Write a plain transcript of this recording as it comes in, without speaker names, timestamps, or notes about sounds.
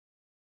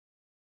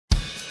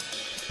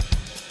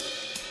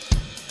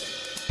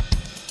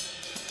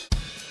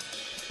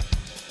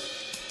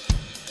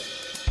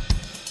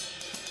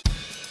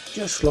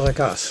just like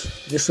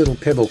us, this little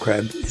pebble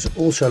crab is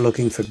also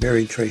looking for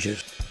buried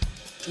treasures,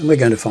 and we're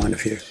going to find a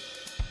few.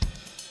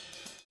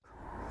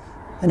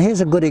 And here's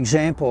a good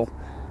example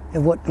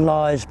of what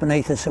lies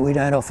beneath us that we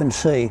don't often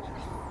see.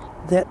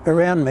 That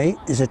around me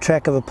is a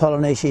track of a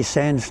Polenices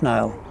sand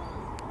snail.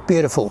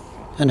 Beautiful.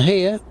 And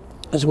here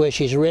is where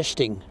she's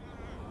resting.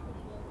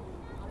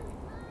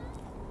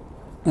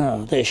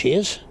 Oh, there she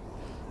is.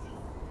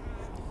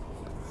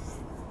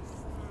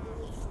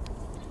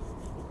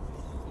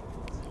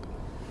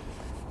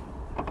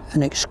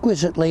 An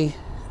exquisitely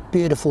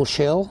beautiful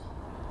shell,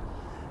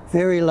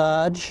 very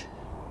large,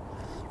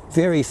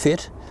 very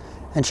fit,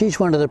 and she's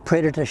one of the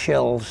predator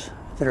shells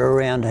that are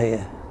around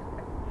here.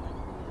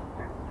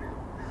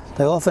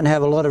 They often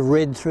have a lot of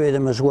red through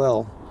them as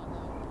well,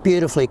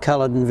 beautifully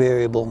coloured and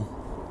variable.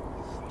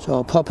 So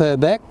I'll pop her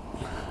back.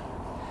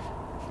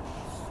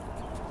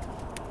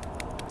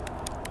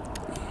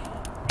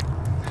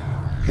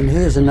 And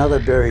here's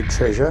another buried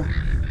treasure.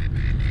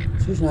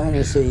 She's known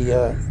as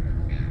the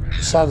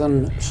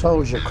southern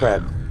soldier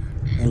crab,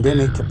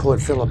 endemic to Port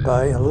Phillip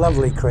Bay, a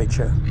lovely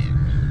creature,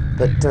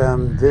 but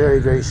very,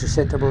 very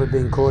susceptible to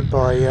being caught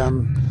by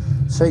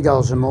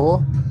seagulls and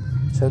more.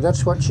 So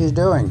that's what she's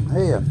doing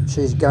here.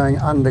 She's going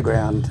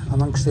underground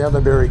amongst the other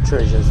buried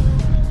treasures.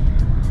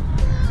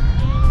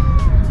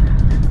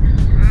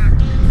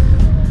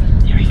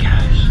 There he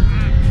goes.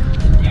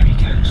 There he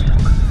goes, look.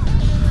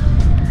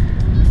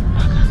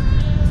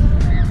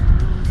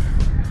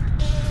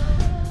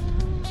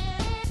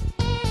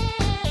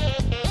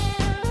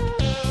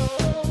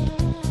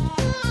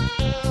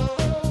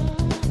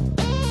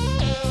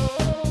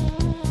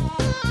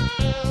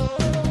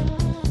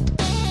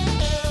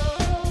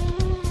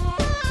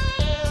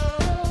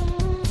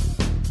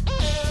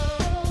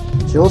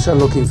 She's also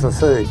looking for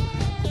food.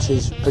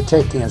 She's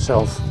protecting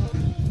herself.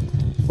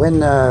 When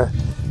they're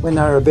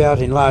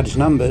about in large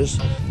numbers,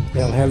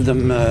 they'll have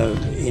them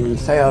in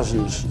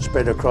thousands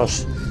spread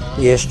across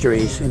the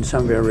estuaries in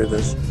some of our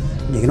rivers.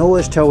 And you can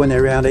always tell when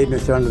they're around, even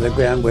if they're under the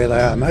ground where they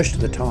are. Most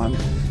of the time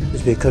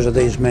is because of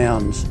these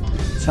mounds.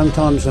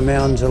 Sometimes the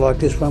mounds are like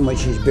this one, which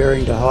she's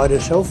burying to hide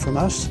herself from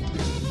us.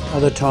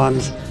 Other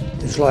times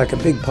it's like a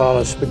big pile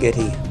of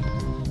spaghetti.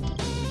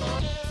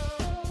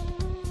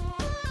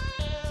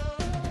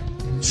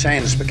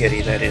 Sand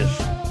spaghetti, that is.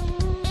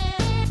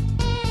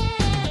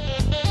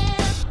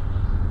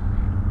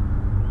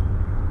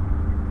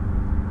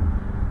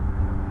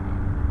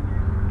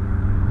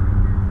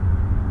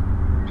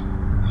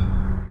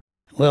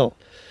 Well,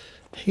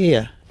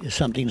 here is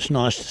something that's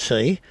nice to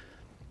see.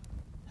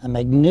 A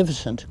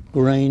magnificent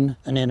green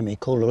anemone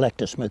called a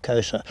Lactis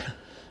mucosa.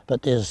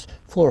 But there's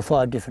 4 or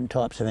 5 different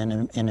types of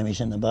anemones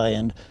in the bay,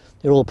 and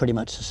they're all pretty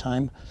much the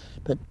same.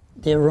 But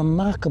they're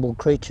remarkable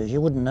creatures, you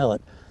wouldn't know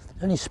it.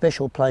 Only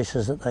special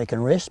places that they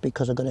can rest,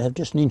 because they've got to have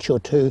just an inch or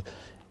two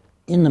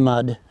in the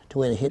mud to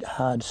where they hit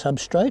hard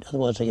substrate,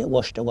 otherwise they get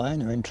washed away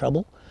and they're in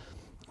trouble.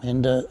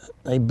 And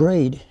they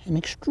breed in an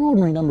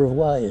extraordinary number of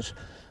ways.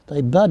 They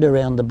bud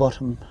around the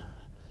bottom,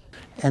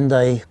 and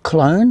they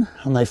clone,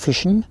 and they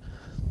fission,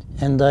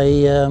 and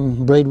they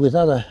breed with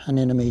other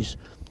anemones.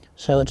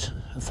 So it's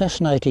a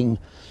fascinating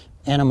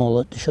animal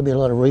that there should be a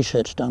lot of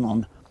research done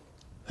on.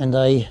 And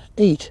they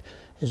eat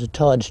as the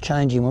tide's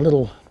changing. When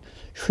little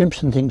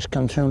shrimps and things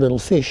come through, little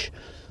fish,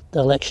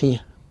 they'll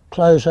actually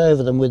close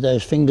over them with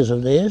those fingers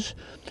of theirs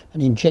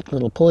and inject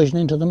little poison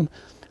into them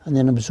and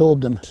then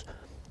absorb them,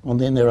 and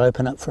then they're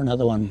open up for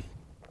another one.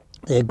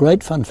 They're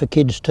great fun for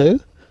kids too,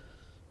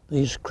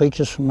 these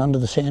creatures from under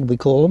the sand we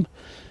call them,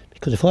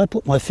 because if I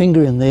put my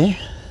finger in there,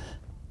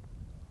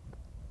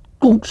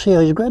 oh, see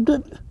how he's grabbed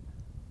it?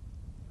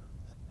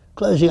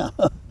 Closing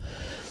up.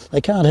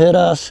 They can't hurt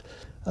us,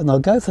 and they'll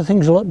go for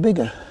things a lot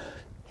bigger.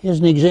 Here's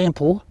an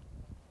example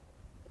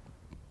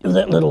of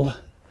that little,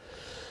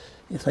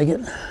 if they get,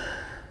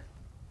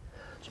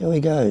 see how he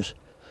goes.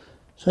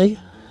 See,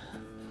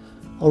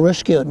 I'll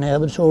rescue it now,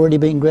 but it's already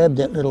been grabbed,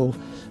 that little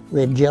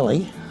red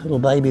jelly, little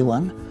baby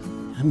one,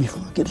 and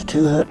before it gets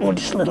too hurt, we'll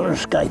just let her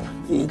escape.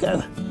 There you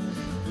go.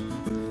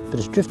 But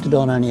it's drifted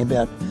on only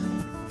about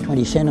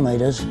 20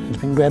 centimetres. It's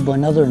been grabbed by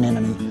another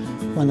anemone,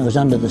 one that was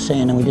under the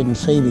sand and we didn't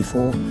see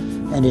before,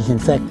 and it's in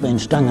fact been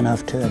stung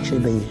enough to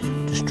actually be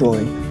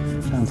destroyed.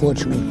 So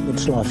unfortunately,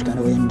 its life's going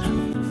to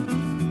end.